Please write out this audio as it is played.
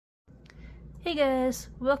Hey guys,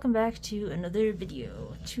 welcome back to another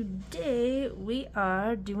video. Today we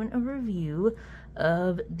are doing a review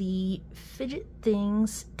of the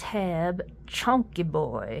FidgetThings Tab Chonky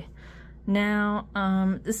Boi. Now,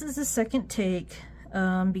 this is the second take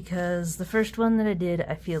because the first one that I did,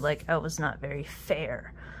 I feel like I was not very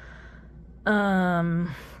fair.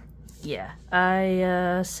 Yeah,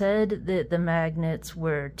 I said that the magnets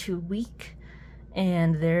were too weak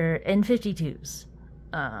and they're N52s.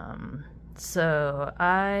 So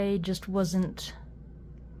I just wasn't,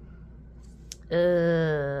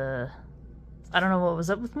 I don't know what was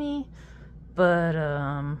up with me, but,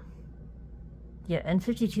 yeah,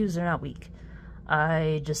 N52s are not weak.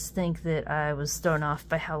 I just think that I was thrown off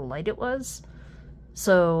by how light it was.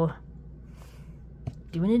 So,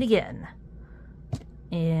 doing it again.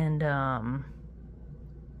 And,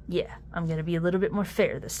 yeah, I'm gonna be a little bit more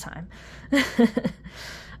fair this time.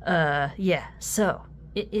 Yeah, so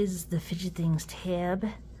it is the FidgetThings Tab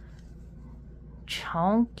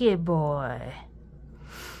Chonky Boi.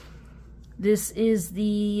 This is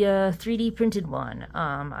the 3D printed one.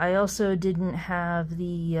 I also didn't have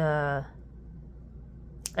the I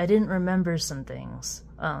didn't remember some things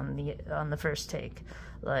on the first take,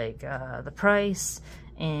 like the price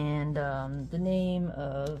and the name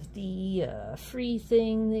of the free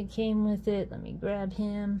thing that came with it. Let me grab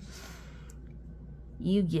him.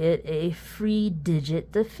 You get a free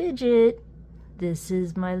Digit the Fidget. This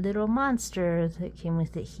is my little monster that came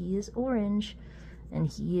with it. He is orange, and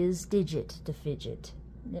he is Digit the Fidget.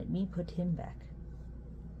 Let me put him back.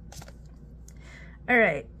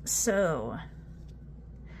 Alright, so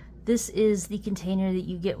this is the container that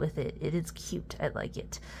you get with it. It is cute. I like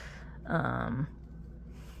it.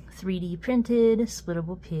 3D printed,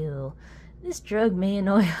 splittable pill. This drug may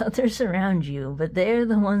annoy others around you, but they're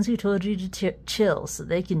the ones who told you to chill so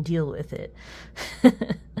they can deal with it.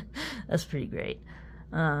 That's pretty great.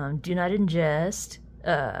 Do not ingest.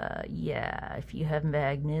 Yeah, if you have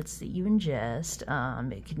magnets that you ingest,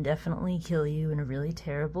 it can definitely kill you in a really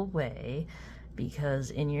terrible way, because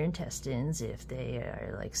in your intestines, if they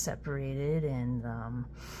are like separated and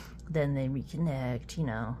then they reconnect, you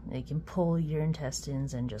know, they can pull your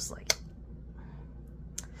intestines and just like,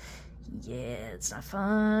 yeah, it's not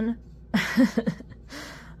fun.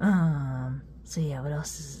 So yeah, what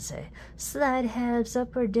else does it say? Slide halves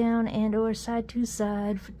up or down and or side to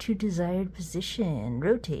side to desired position.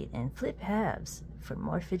 Rotate and flip halves for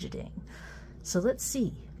more fidgeting. So let's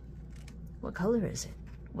see. What color is it?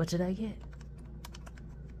 What did I get?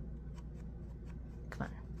 Come on.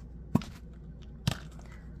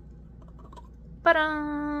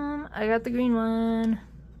 Ba-dum! I got the green one.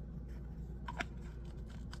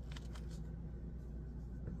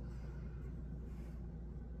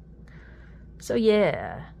 So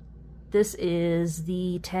yeah, this is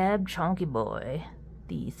the Tab Chonky Boi,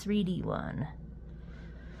 the 3D one.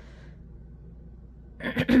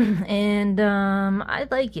 And I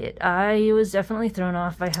like it. I was definitely thrown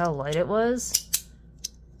off by how light it was.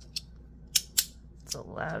 It's a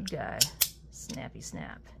loud guy. Snappy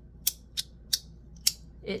snap.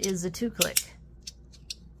 It is a 2-click.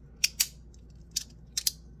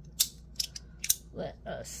 Let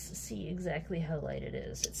us see exactly how light it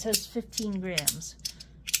is. It says 15 grams.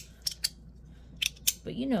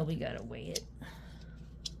 But you know we gotta weigh it.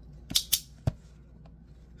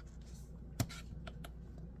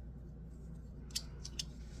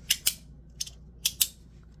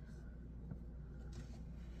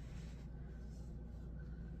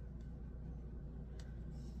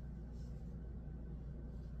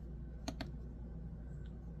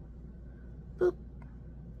 Boop.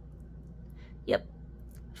 Yep.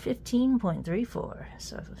 15.34,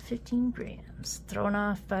 so 15 grams. Thrown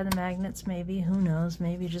off by the magnets, maybe. Who knows?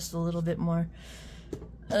 Maybe just a little bit more.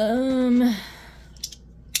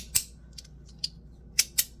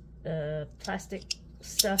 Plastic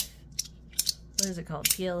stuff. What is it called?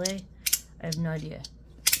 PLA? I have no idea.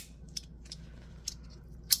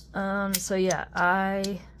 So yeah,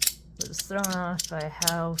 I was thrown off by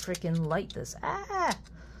how freaking light this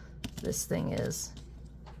thing is.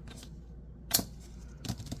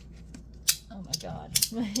 God,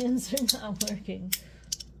 my hands are not working.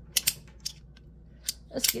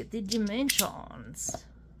 Let's get the dimensions.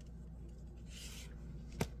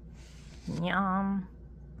 Yum.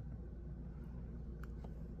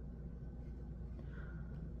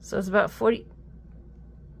 So it's about 40.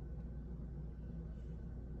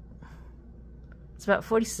 It's about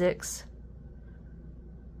 46.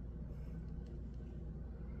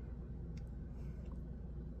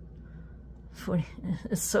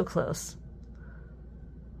 It's so close.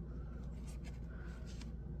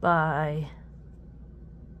 By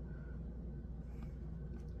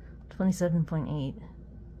 27.8.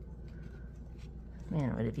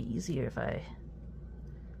 Man, would it be easier if I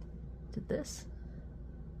did this?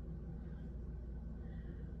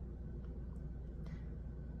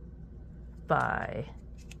 By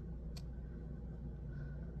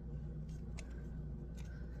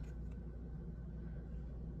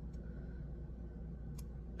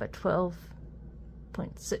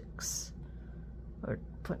 12.6 or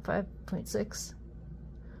 0.5, 0.6.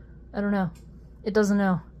 I don't know. It doesn't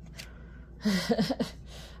know.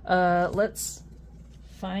 Let's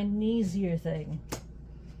find an easier thing.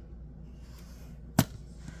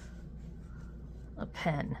 A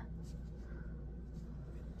pen.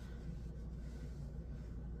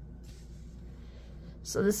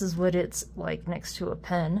 So this is what it's like next to a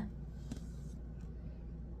pen.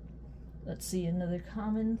 Let's see, another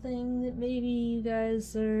common thing that maybe you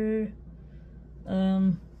guys are...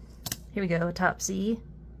 here we go, a top C.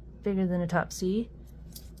 Bigger than a top C.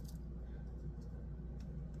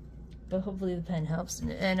 But hopefully the pen helps.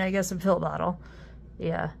 And I guess a pill bottle.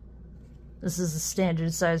 Yeah. This is a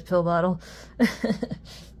standard size pill bottle.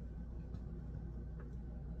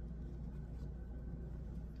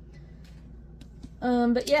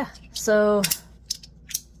 But yeah, so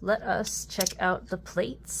let us check out the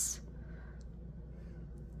plates.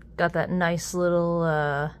 Got that nice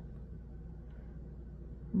little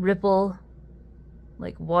ripple,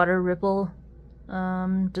 like water ripple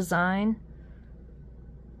design.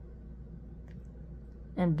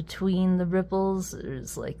 And between the ripples,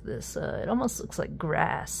 there's like this, it almost looks like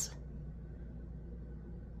grass.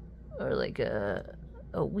 Or like a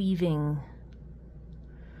weaving,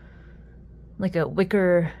 like a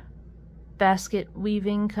wicker basket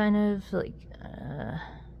weaving kind of, like,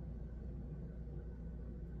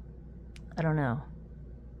 I don't know.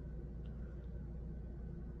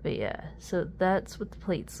 But yeah, so that's what the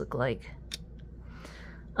plates look like.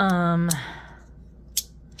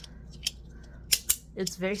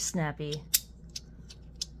 It's very snappy.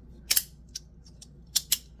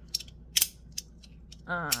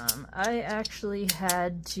 I actually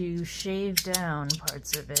had to shave down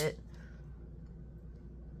parts of it.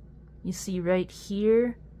 You see right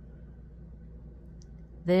here,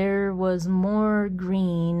 there was more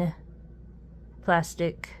green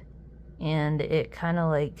plastic and it kind of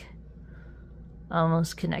like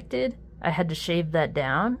almost connected. I had to shave that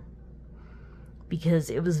down because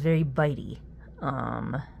it was very bitey.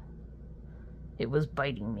 It was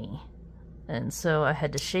biting me, and so I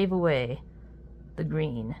had to shave away the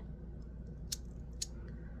green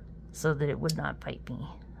so that it would not bite me.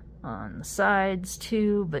 On the sides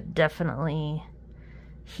too, but definitely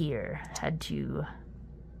here. Had to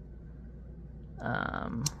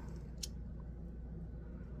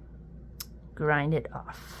grind it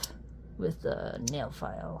off with a nail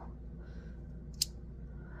file,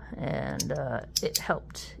 and it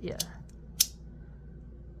helped. Yeah,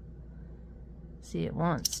 see, it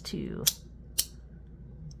wants to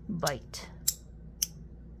bite.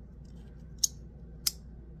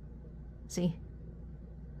 See?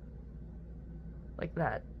 Like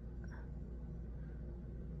that.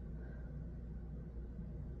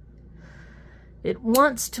 It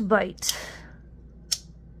wants to bite.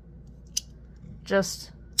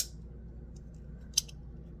 Just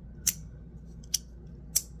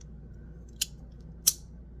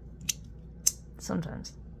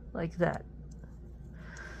sometimes like that.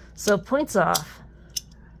 So points off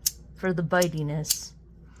for the bitiness,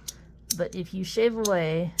 but if you shave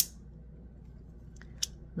away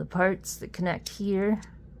the parts that connect here,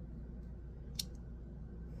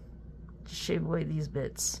 just shave away these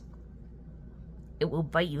bits, it will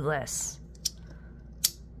bite you less.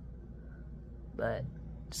 But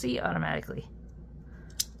see, automatically.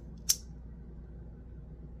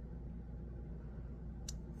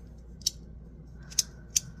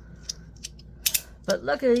 But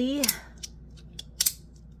luckily,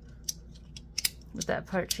 with that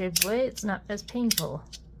part shaved away, it's not as painful.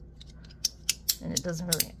 And it doesn't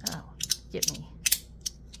really, ow, get me.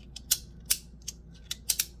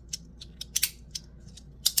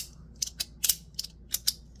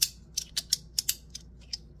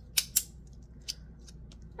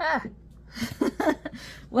 Ah!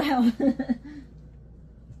 Wow.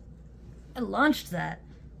 I launched that.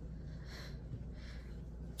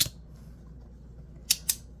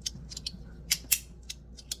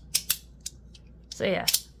 So yeah,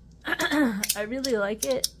 I really like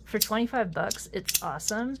it. For 25 bucks, it's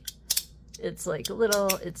awesome. It's like a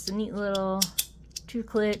little, it's a neat little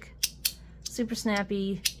 2-click, super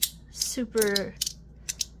snappy, super,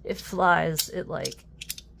 it flies, it like,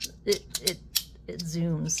 it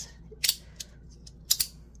zooms.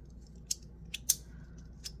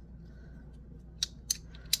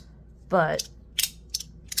 but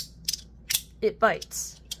it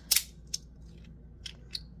bites.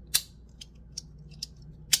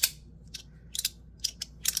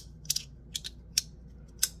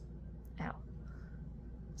 Ow.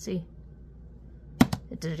 See?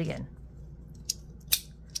 It did it again.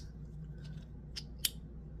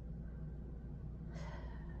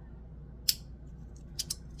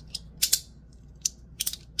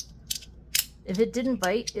 If it didn't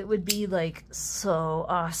bite, it would be like so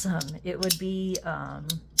awesome. It would be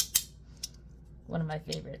one of my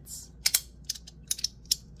favorites.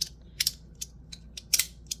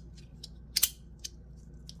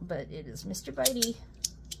 But it is Mr. Bitey.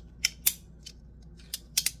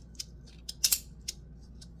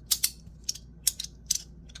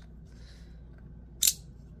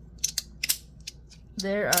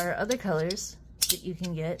 There are other colors that you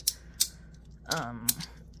can get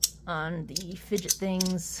on the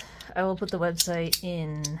FidgetThings. I will put the website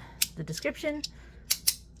in the description,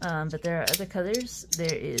 but there are other colors.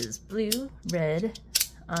 There is blue, red,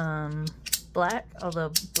 black,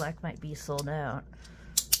 although black might be sold out.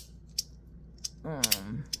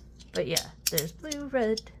 But yeah, there's blue,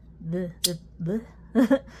 red, there's blue,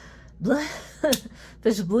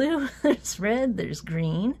 there's red, there's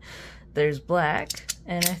green, there's black,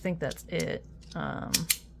 and I think that's it.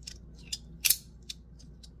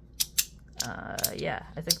 Yeah,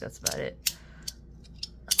 I think that's about it.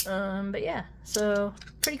 But yeah, so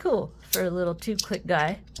pretty cool for a little 2-click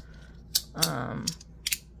guy.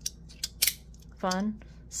 Fun,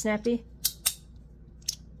 snappy.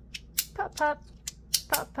 Pop, pop,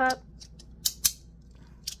 pop, pop.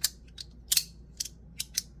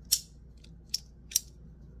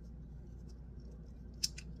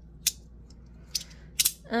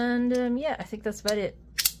 And yeah, I think that's about it.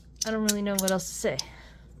 I don't really know what else to say.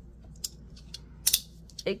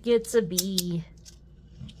 It gets a B.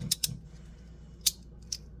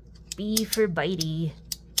 B for bitey.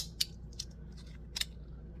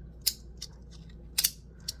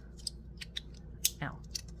 Ow.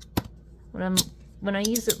 When I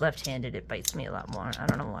use it left-handed, it bites me a lot more. I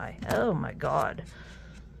don't know why. Oh my god.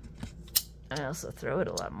 I also throw it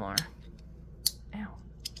a lot more. Ow.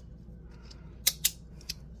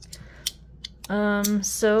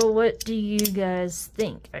 So what do you guys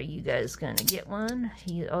think? Are you guys gonna get one?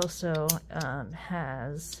 He also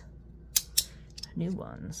has new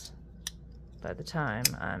ones by the time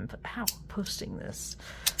I'm posting this.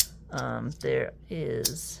 There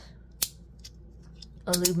is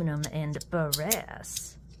aluminum and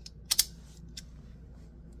brass.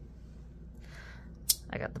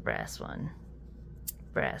 I got the brass one.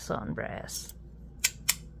 Brass on brass.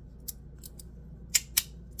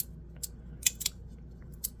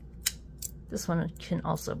 This one can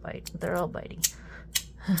also bite. They're all biting.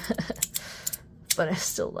 But I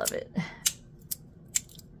still love it.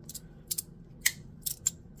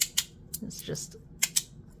 It's just...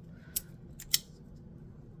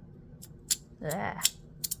 ah.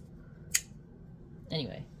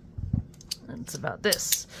 Anyway, it's about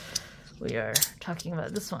this. We are talking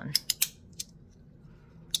about this one.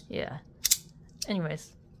 Yeah.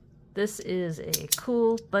 Anyways, this is a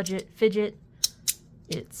cool budget fidget.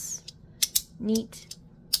 It's neat.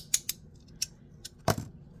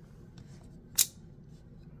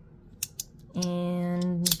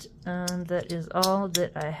 And that is all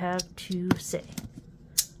that I have to say.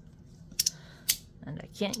 And I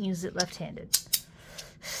can't use it left-handed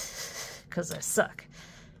because I suck.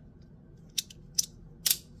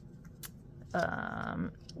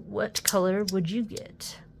 What color would you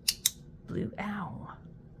get? Blue. Ow.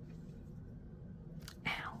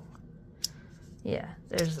 Ow. Yeah,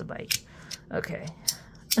 there's the bite. Okay.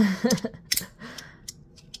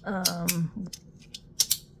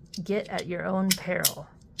 Get at your own peril.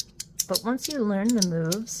 But once you learn the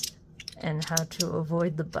moves and how to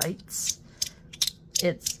avoid the bites,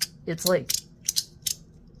 it's like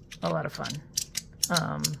a lot of fun.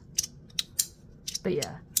 But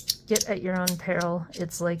yeah, get at your own peril.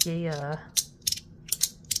 It's like a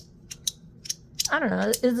I don't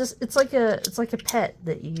know. It's like a pet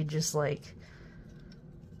that you just like.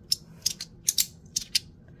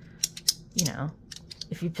 You know,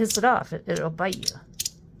 if you piss it off, it'll bite you.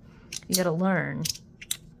 You gotta learn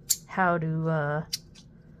how to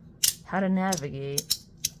navigate.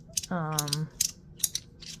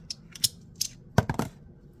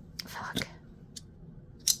 Fuck.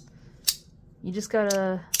 You just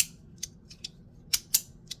gotta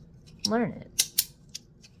learn it.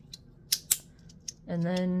 And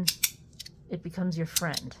then it becomes your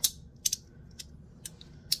friend.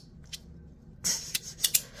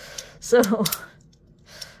 So,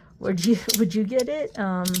 would you get it?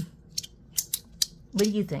 What do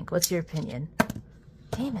you think? What's your opinion?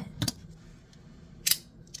 Damn it.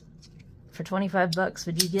 For 25 bucks,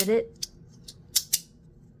 would you get it?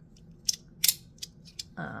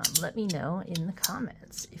 Let me know in the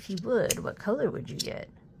comments. If you would, what color would you get?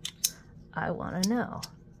 I want to know.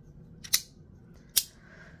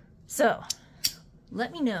 So,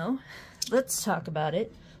 let me know. Let's talk about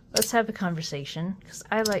it. Let's have a conversation, because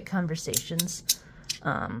I like conversations.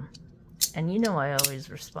 And you know I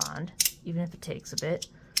always respond, even if it takes a bit,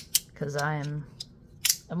 because I'm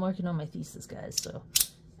working on my thesis, guys, so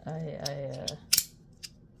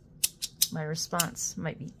my response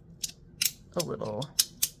might be a little,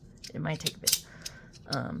 it might take a bit,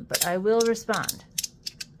 but I will respond.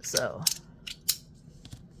 So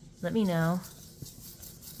let me know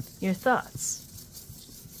your thoughts,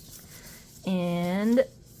 and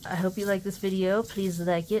I hope you like this video. Please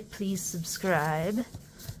like it, please subscribe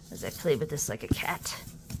as I play with this like a cat,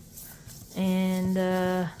 and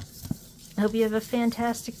I hope you have a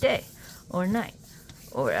fantastic day or night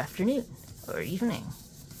or afternoon or evening.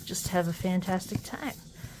 Just have a fantastic time,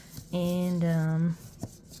 and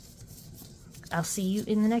I'll see you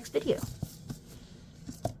in the next video.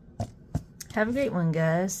 Have a great one,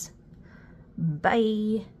 guys.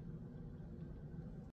 Bye.